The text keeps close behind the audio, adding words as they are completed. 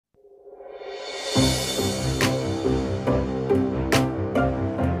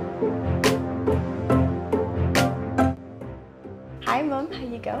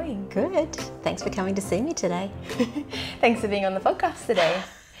going? Good. Thanks for coming to see me today. Thanks for being on the podcast today.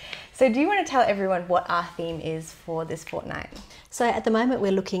 So do you want to tell everyone what our theme is for this fortnight? So at the moment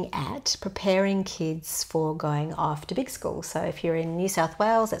we're looking at preparing kids for going off to big school. So if you're in New South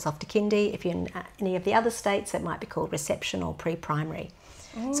Wales, that's off to kindy. If you're in any of the other states, it might be called reception or pre-primary.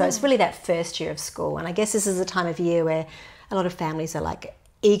 So it's really that first year of school. And I guess this is a time of year where a lot of families are like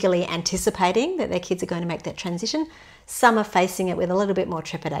eagerly anticipating that their kids are going to make that transition. Some are facing it with a little bit more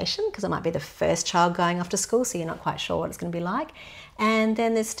trepidation because it might be the first child going off to school, so you're not quite sure what it's going to be like. And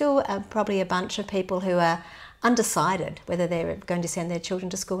then there's still probably a bunch of people who are undecided whether they're going to send their children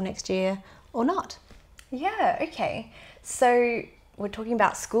to school next year or not. Yeah, okay. So we're talking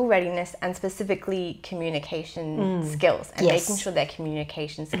about school readiness and specifically communication skills and making sure their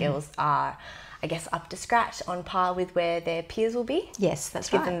communication skills are, I guess, up to scratch, on par with where their peers will be. Yes,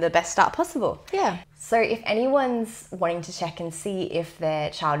 that's right. Give them the best start possible. Yeah. So if anyone's wanting to check and see if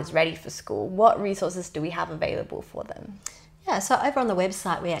their child is ready for school, what resources do we have available for them? Yeah, so over on the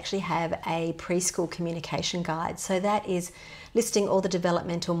website we actually have a preschool communication guide. So that is listing all the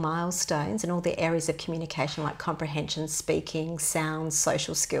developmental milestones and all the areas of communication like comprehension, speaking, sounds,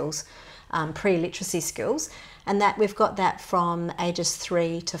 social skills, pre-literacy skills. And that we've got that from ages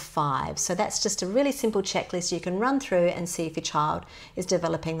 3 to 5. So that's just a really simple checklist you can run through and see if your child is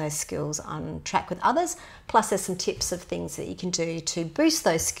developing those skills on track with others. Plus there's some tips of things that you can do to boost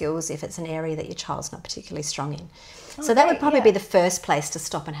those skills if it's an area that your child's not particularly strong in. So that would probably be the first place to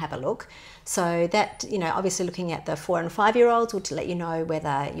stop and have a look. So that, you know, obviously looking at the 4 and 5 year olds will to let you know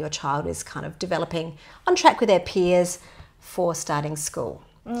whether your child is kind of developing on track with their peers for starting school.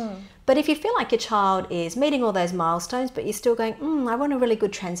 But if you feel like your child is meeting all those milestones, but you're still going, I want a really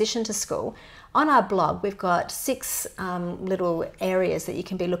good transition to school, on our blog we've got 6 little areas that you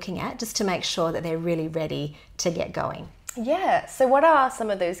can be looking at just to make sure that they're really ready to get going. Yeah, so what are some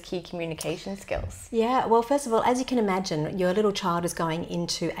of those key communication skills? Yeah, well, first of all, as you can imagine, your little child is going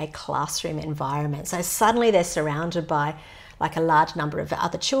into a classroom environment. So suddenly they're surrounded by like a large number of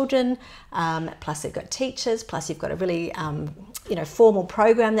other children, plus they've got teachers, plus you've got a really formal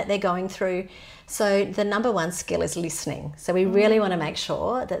program that they're going through. So the number one skill is listening. So we really want to make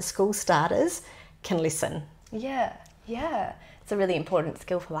sure that school starters can listen. Yeah. It's a really important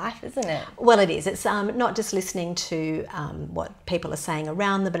skill for life, isn't it? Well, it is. It's not just listening to what people are saying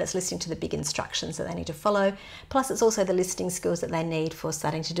around them, but it's listening to the big instructions that they need to follow. Plus it's also the listening skills that they need for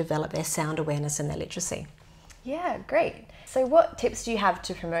starting to develop their sound awareness and their literacy. Yeah, great. So what tips do you have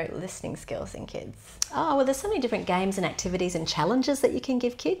to promote listening skills in kids? Oh, well, there's so many different games and activities and challenges that you can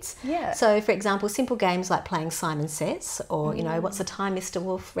give kids. Yeah. So, for example, simple games like playing Simon Says, or, what's the time, Mr.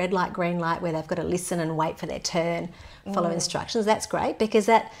 Wolf, red light, green light, where they've got to listen and wait for their turn, follow instructions. That's great because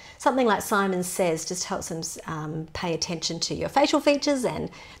something like Simon Says just helps them pay attention to your facial features,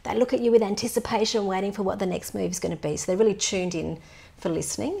 and they look at you with anticipation, waiting for what the next move is going to be. So they're really tuned in for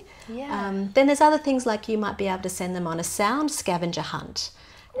listening. Yeah. Then there's other things like you might be able to send them on a sound scavenger hunt.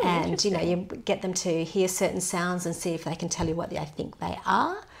 And you get them to hear certain sounds and see if they can tell you what they think they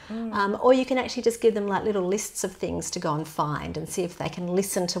are. Or you can actually just give them like little lists of things to go and find and see if they can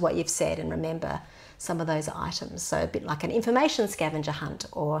listen to what you've said and remember some of those items. So a bit like an information scavenger hunt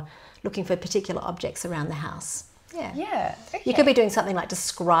or looking for particular objects around the house. Yeah. Okay. You could be doing something like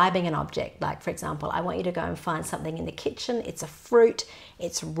describing an object. Like, for example, I want you to go and find something in the kitchen. It's a fruit,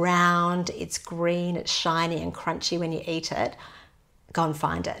 it's round, it's green, it's shiny and crunchy when you eat it. Go and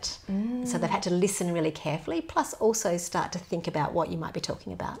find it. So they've had to listen really carefully, plus also start to think about what you might be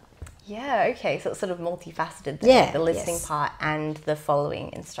talking about. Yeah, okay, so it's sort of multifaceted there, the listening yes. part and the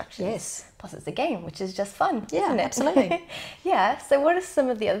following instructions. Yes. Plus it's a game, which is just fun, isn't it? Absolutely. Yeah, so what are some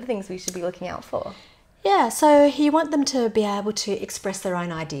of the other things we should be looking out for? Yeah, so you want them to be able to express their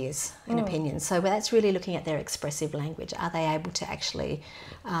own ideas and opinions. So that's really looking at their expressive language. Are they able to actually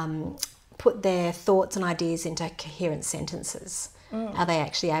put their thoughts and ideas into coherent sentences? Are they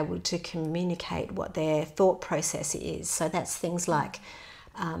actually able to communicate what their thought process is? So that's things like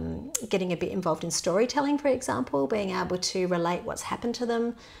getting a bit involved in storytelling, for example, being able to relate what's happened to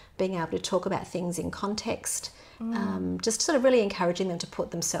them, being able to talk about things in context, just sort of really encouraging them to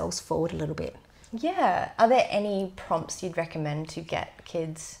put themselves forward a little bit. Yeah. Are there any prompts you'd recommend to get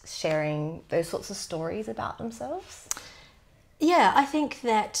kids sharing those sorts of stories about themselves? Yeah, I think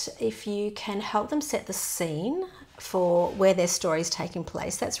that if you can help them set the scene for where their story is taking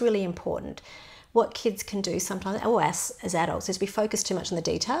place, that's really important. what kids can do sometimes, or as adults, is we focus too much on the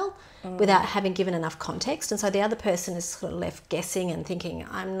detail without having given enough context. And so the other person is sort of left guessing and thinking,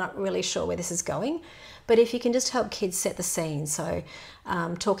 I'm not really sure where this is going. But if you can just help kids set the scene, so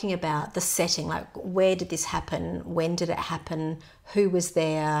talking about the setting, like where did this happen, when did it happen, who was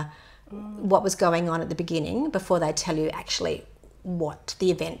there, what was going on at the beginning before they tell you actually what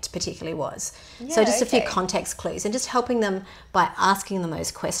the event particularly was. So just a few context clues, and just helping them by asking them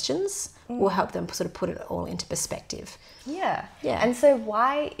those questions will help them sort of put it all into perspective. Yeah. And so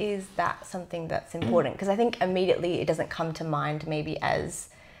why is that something that's important? Because I think immediately it doesn't come to mind maybe as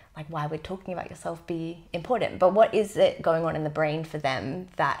like why would talking about yourself be important, but what is it going on in the brain for them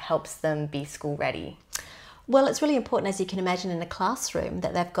that helps them be school ready? Well, it's really important, as you can imagine, in a classroom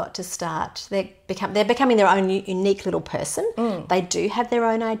that they've got to start, they're becoming their own unique little person. They do have their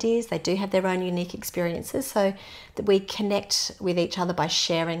own ideas, they do have their own unique experiences, so that we connect with each other by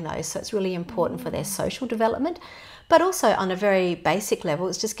sharing those. So it's really important for their social development, but also on a very basic level,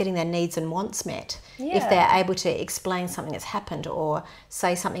 it's just getting their needs and wants met. If they're able to explain something that's happened or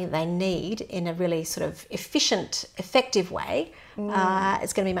say something that they need in a really sort of efficient, effective way,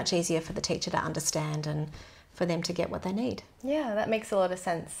 it's going to be much easier for the teacher to understand and for them to get what they need. Yeah, that makes a lot of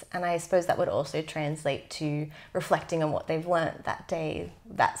sense. And I suppose that would also translate to reflecting on what they've learnt that day,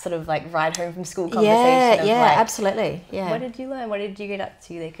 that sort of like ride home from school conversation. Yeah, like, absolutely. Yeah. What did you learn? What did you get up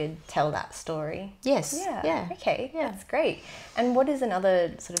to? They could tell that story. Yes. Yeah. Okay, that's great. And what is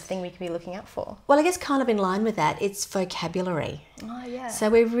another sort of thing we can be looking out for? Well, I guess kind of in line with that, it's vocabulary. Oh, yeah. So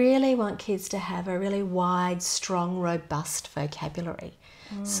we really want kids to have a really wide, strong, robust vocabulary.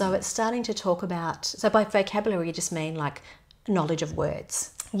 So it's starting to talk about, so by vocabulary you just mean like knowledge of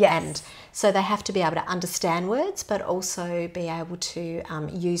words. Yes. And so they have to be able to understand words, but also be able to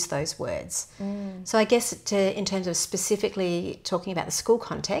use those words. So I guess in terms of specifically talking about the school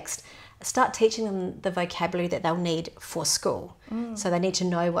context, start teaching them the vocabulary that they'll need for school. So they need to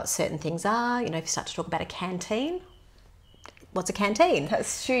know what certain things are. You know, if you start to talk about a canteen, what's a canteen?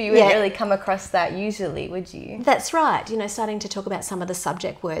 That's true. You wouldn't really come across that usually, would you? That's right. You know, starting to talk about some of the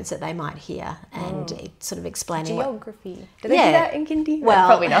subject words that they might hear and sort of explaining geography. Do they do that in kindy? Well,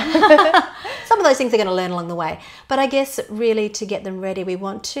 probably not. Some of those things they're going to learn along the way. But I guess really to get them ready, we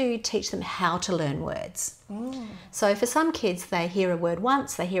want to teach them how to learn words. So for some kids, they hear a word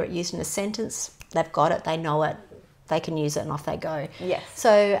once, they hear it used in a sentence, they've got it, they know it, they can use it and off they go. Yes.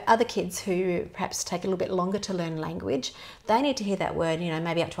 So other kids who perhaps take a little bit longer to learn language, they need to hear that word, you know,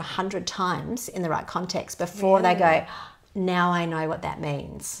 maybe up to 100 times in the right context before they go, now I know what that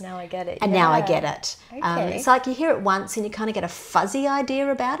means. Now I get it. And now I get it. Okay. It's like you hear it once and you kind of get a fuzzy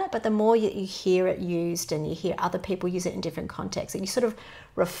idea about it, but the more you hear it used and you hear other people use it in different contexts, and you sort of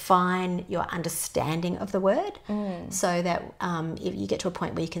refine your understanding of the word so that if you get to a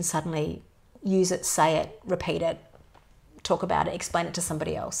point where you can suddenly use it, say it, repeat it, talk about it, explain it to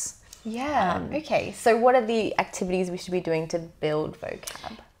somebody else. Yeah. Okay. So what are the activities we should be doing to build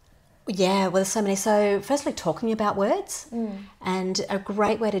vocab? Yeah, well, there's so many. So firstly, talking about words. And a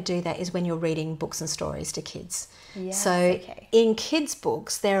great way to do that is when you're reading books and stories to kids. Yes, so in kids'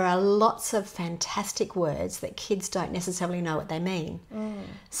 books, there are lots of fantastic words that kids don't necessarily know what they mean.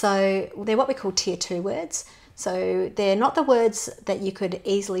 So they're what we call tier 2 words. So they're not the words that you could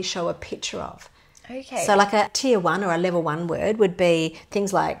easily show a picture of. Okay. So like a tier 1 or a level 1 word would be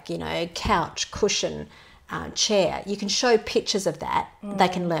things like, you know, couch, cushion, chair. You can show pictures of that, they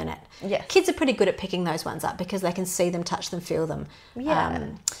can learn it. Yes. Kids are pretty good at picking those ones up because they can see them, touch them, feel them. Yeah.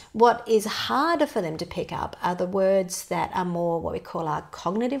 What is harder for them to pick up are the words that are more what we call our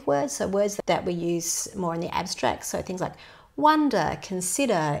cognitive words, so words that we use more in the abstract, so things like wonder,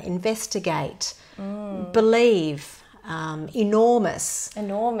 consider, investigate, believe, enormous.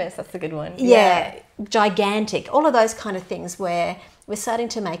 Enormous, that's a good one. Yeah, gigantic, all of those kind of things where we're starting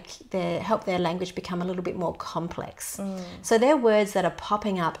to help their language become a little bit more complex. So they're words that are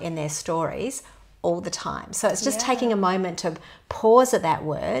popping up in their stories all the time. So it's just taking a moment to pause at that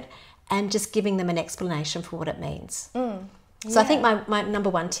word and just giving them an explanation for what it means. So I think my number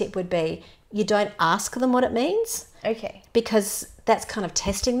one tip would be you don't ask them what it means. Okay. Because that's kind of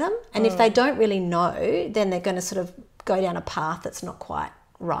testing them. And if they don't really know, then they're going to sort of go down a path that's not quite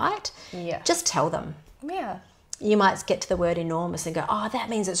right. Yeah. Just tell them. Yeah. You might get to the word enormous and go, oh, that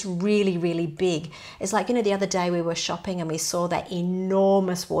means it's really, really big. It's like, you know, the other day we were shopping and we saw that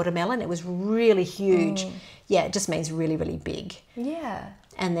enormous watermelon. It was really huge. Yeah, it just means really, really big. Yeah.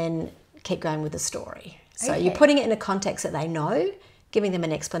 And then keep going with the story. So you're putting it in a context that they know, giving them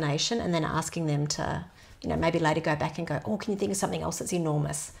an explanation, and then asking them to, you know, maybe later go back and go, oh, can you think of something else that's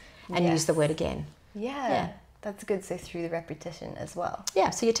enormous? And use the word again. Yeah. that's good. So through the repetition as well. Yeah,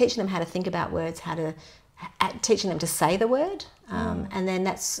 so you're teaching them how to think about words, teaching them to say the word, and then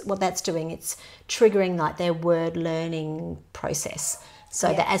that's what that's doing. It's triggering like their word learning process. So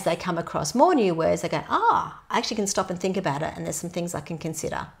that as they come across more new words, they go, I actually can stop and think about it, and there's some things I can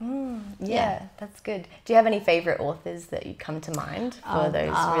consider. Yeah, that's good. Do you have any favourite authors that you come to mind for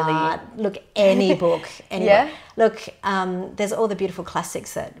those really... Look, any book. Yeah? Look, there's all the beautiful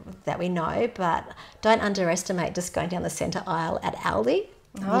classics that we know, but don't underestimate just going down the centre aisle at Aldi.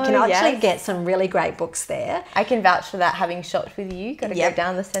 You can actually get some really great books there. I can vouch for that, having shopped with you. Got to go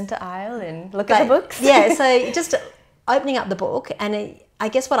down the centre aisle and look at the books. Yeah, so just opening up the book, and I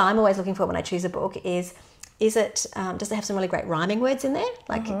guess what I'm always looking for when I choose a book is does it have some really great rhyming words in there?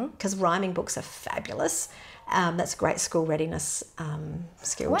 Like, because rhyming books are fabulous. That's a great school readiness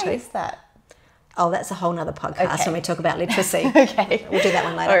skill too. Why is that? Oh, that's a whole nother podcast when we talk about literacy. Okay. We'll do that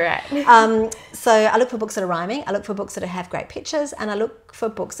one later. All right. So I look for books that are rhyming. I look for books that have great pictures, and I look for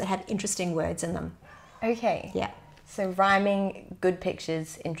books that have interesting words in them. Okay. Yeah. So rhyming, good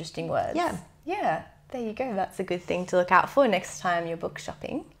pictures, interesting words. Yeah. Yeah. There you go. That's a good thing to look out for next time you're book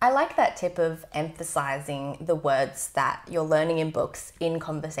shopping. I like that tip of emphasizing the words that you're learning in books in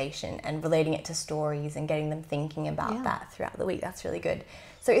conversation and relating it to stories and getting them thinking about that throughout the week. That's really good.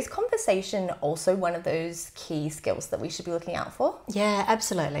 So is conversation also one of those key skills that we should be looking out for? Yeah,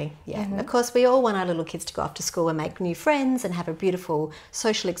 absolutely. Yeah. Of course, we all want our little kids to go off to school and make new friends and have a beautiful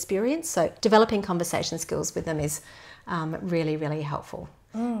social experience. So developing conversation skills with them is really, really helpful.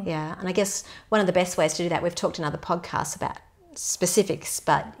 Yeah, and I guess one of the best ways to do that, we've talked in other podcasts about specifics,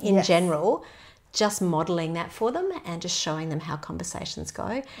 but in general, just modelling that for them and just showing them how conversations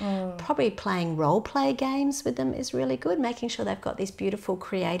go. Probably playing role play games with them is really good, making sure they've got these beautiful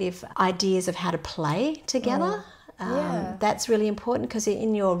creative ideas of how to play together. That's really important because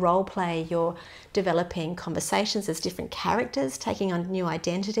in your role play, you're developing conversations as different characters, taking on new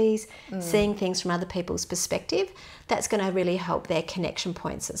identities, seeing things from other people's perspective. That's going to really help their connection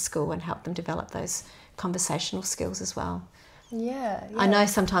points at school and help them develop those conversational skills as well. Yeah. I know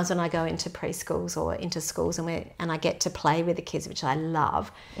sometimes when I go into preschools or into schools and I get to play with the kids, which I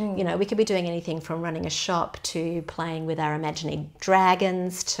love, you know, we could be doing anything from running a shop to playing with our imaginary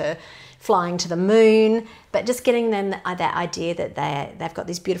dragons to flying to the moon, but just getting them that idea that they've got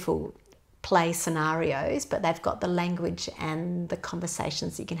these beautiful play scenarios, but they've got the language and the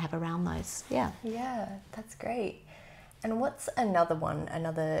conversations you can have around those. Yeah. Yeah, that's great. And what's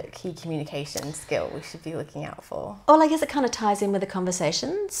another key communication skill we should be looking out for? Well, I guess it kind of ties in with the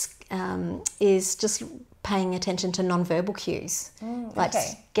conversations, is just paying attention to non-verbal cues. Like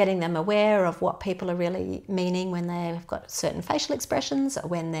getting them aware of what people are really meaning when they've got certain facial expressions, or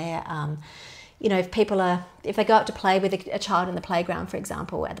when they're, you know, if they go up to play with a child in the playground, for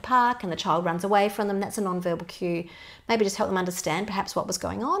example, at the park, and the child runs away from them, that's a non-verbal cue. Maybe just help them understand perhaps what was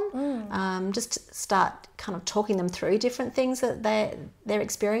going on. Just start kind of talking them through different things that they're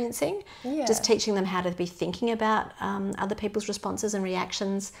experiencing. Yeah. Just teaching them how to be thinking about other people's responses and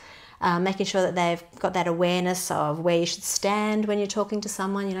reactions. Making sure that they've got that awareness of where you should stand when you're talking to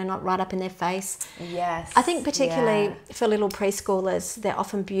someone, you know, not right up in their face. Yes. I think particularly for little preschoolers, they're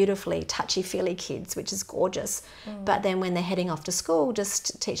often beautifully touchy-feely kids, which is gorgeous. But then when they're heading off to school,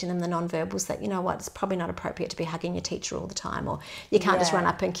 just teaching them the non-verbals that, you know what, it's probably not appropriate to be hugging your teacher all the time, or you can't just run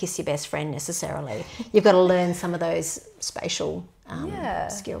up and kiss your best friend necessarily. You've got to learn some of those spatial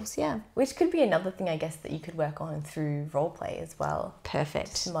skills, Which could be another thing, I guess, that you could work on through role play as well.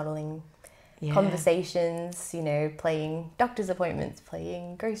 Perfect. Just modelling conversations, you know, playing doctor's appointments,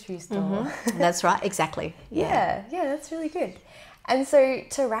 playing grocery store. That's right, exactly. Yeah, that's really good. And so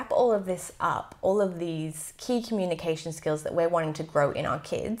to wrap all of this up, all of these key communication skills that we're wanting to grow in our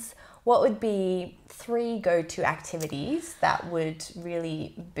kids, what would be 3 go-to activities that would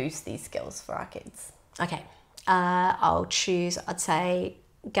really boost these skills for our kids? Okay. I'd say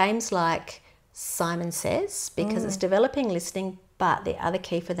games like Simon Says, because it's developing listening, but the other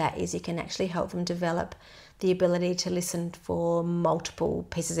key for that is you can actually help them develop the ability to listen for multiple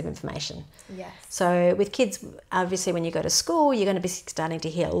pieces of information. Yes. So with kids, obviously when you go to school, you're going to be starting to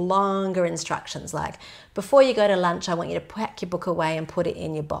hear longer instructions, like before you go to lunch, I want you to pack your book away and put it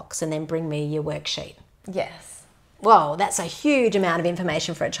in your box and then bring me your worksheet. Yes. Whoa, that's a huge amount of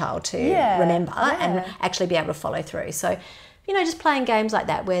information for a child to remember and actually be able to follow through. So, you know, just playing games like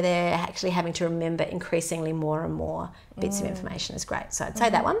that where they're actually having to remember increasingly more and more bits of information is great. So I'd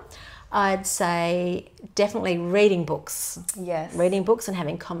say that one. I'd say definitely reading books. Yes. Reading books and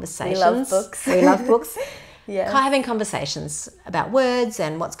having conversations. We love books. We love books. having conversations about words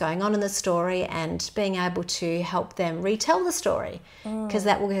and what's going on in the story, and being able to help them retell the story, because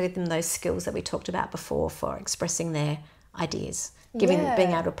that will give them those skills that we talked about before for expressing their ideas, being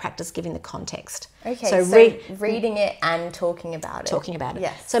able to practice giving the context. Okay, so reading it and talking about it. Talking about it.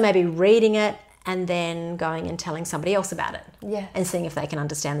 Yes. So maybe reading it and then going and telling somebody else about it. Yeah. And seeing if they can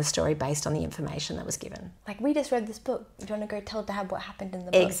understand the story based on the information that was given. Like, we just read this book. Do you want to go tell Dad what happened in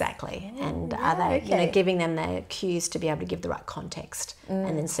the book? Exactly. And are they, giving them the cues to be able to give the right context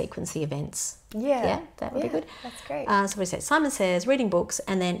and then sequence the events. Yeah. Yeah, that would be good. That's great. So we said, Simon says, reading books,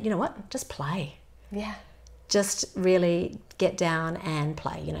 and then, you know what? Just play. Yeah. Just really get down and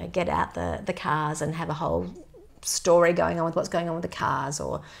play, get out the cars and have a whole story going on with what's going on with the cars,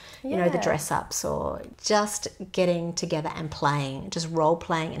 or the dress ups, or just getting together and playing, just role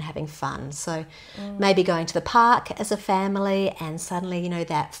playing and having fun. So maybe going to the park as a family, and suddenly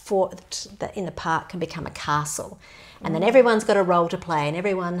that fort that in the park can become a castle, and then everyone's got a role to play, and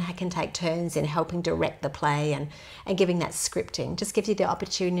everyone can take turns in helping direct the play, and giving that scripting just gives you the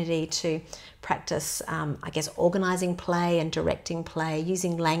opportunity to practice organising play and directing play,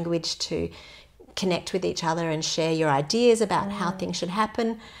 using language to connect with each other and share your ideas about how things should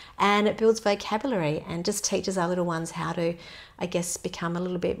happen. And it builds vocabulary and just teaches our little ones how to, become a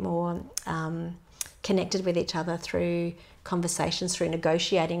little bit more connected with each other through conversations, through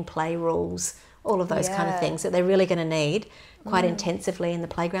negotiating play rules, all of those kind of things that they're really going to need quite intensively in the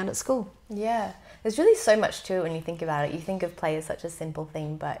playground at school. Yeah, there's really so much to it when you think about it. You think of play as such a simple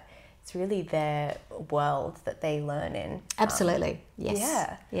thing, but it's really their world that they learn in. Absolutely,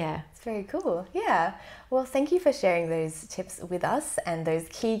 yes. Yeah. It's very cool. Yeah. Well, thank you for sharing those tips with us and those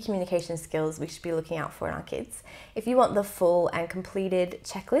key communication skills we should be looking out for in our kids. If you want the full and completed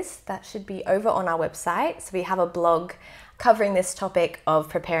checklist, that should be over on our website. So we have a blog covering this topic of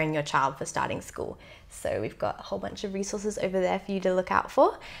preparing your child for starting school. So we've got a whole bunch of resources over there for you to look out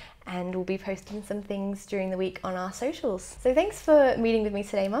for. And we'll be posting some things during the week on our socials. So thanks for meeting with me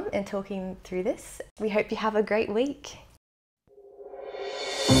today, Mum, and talking through this. We hope you have a great week.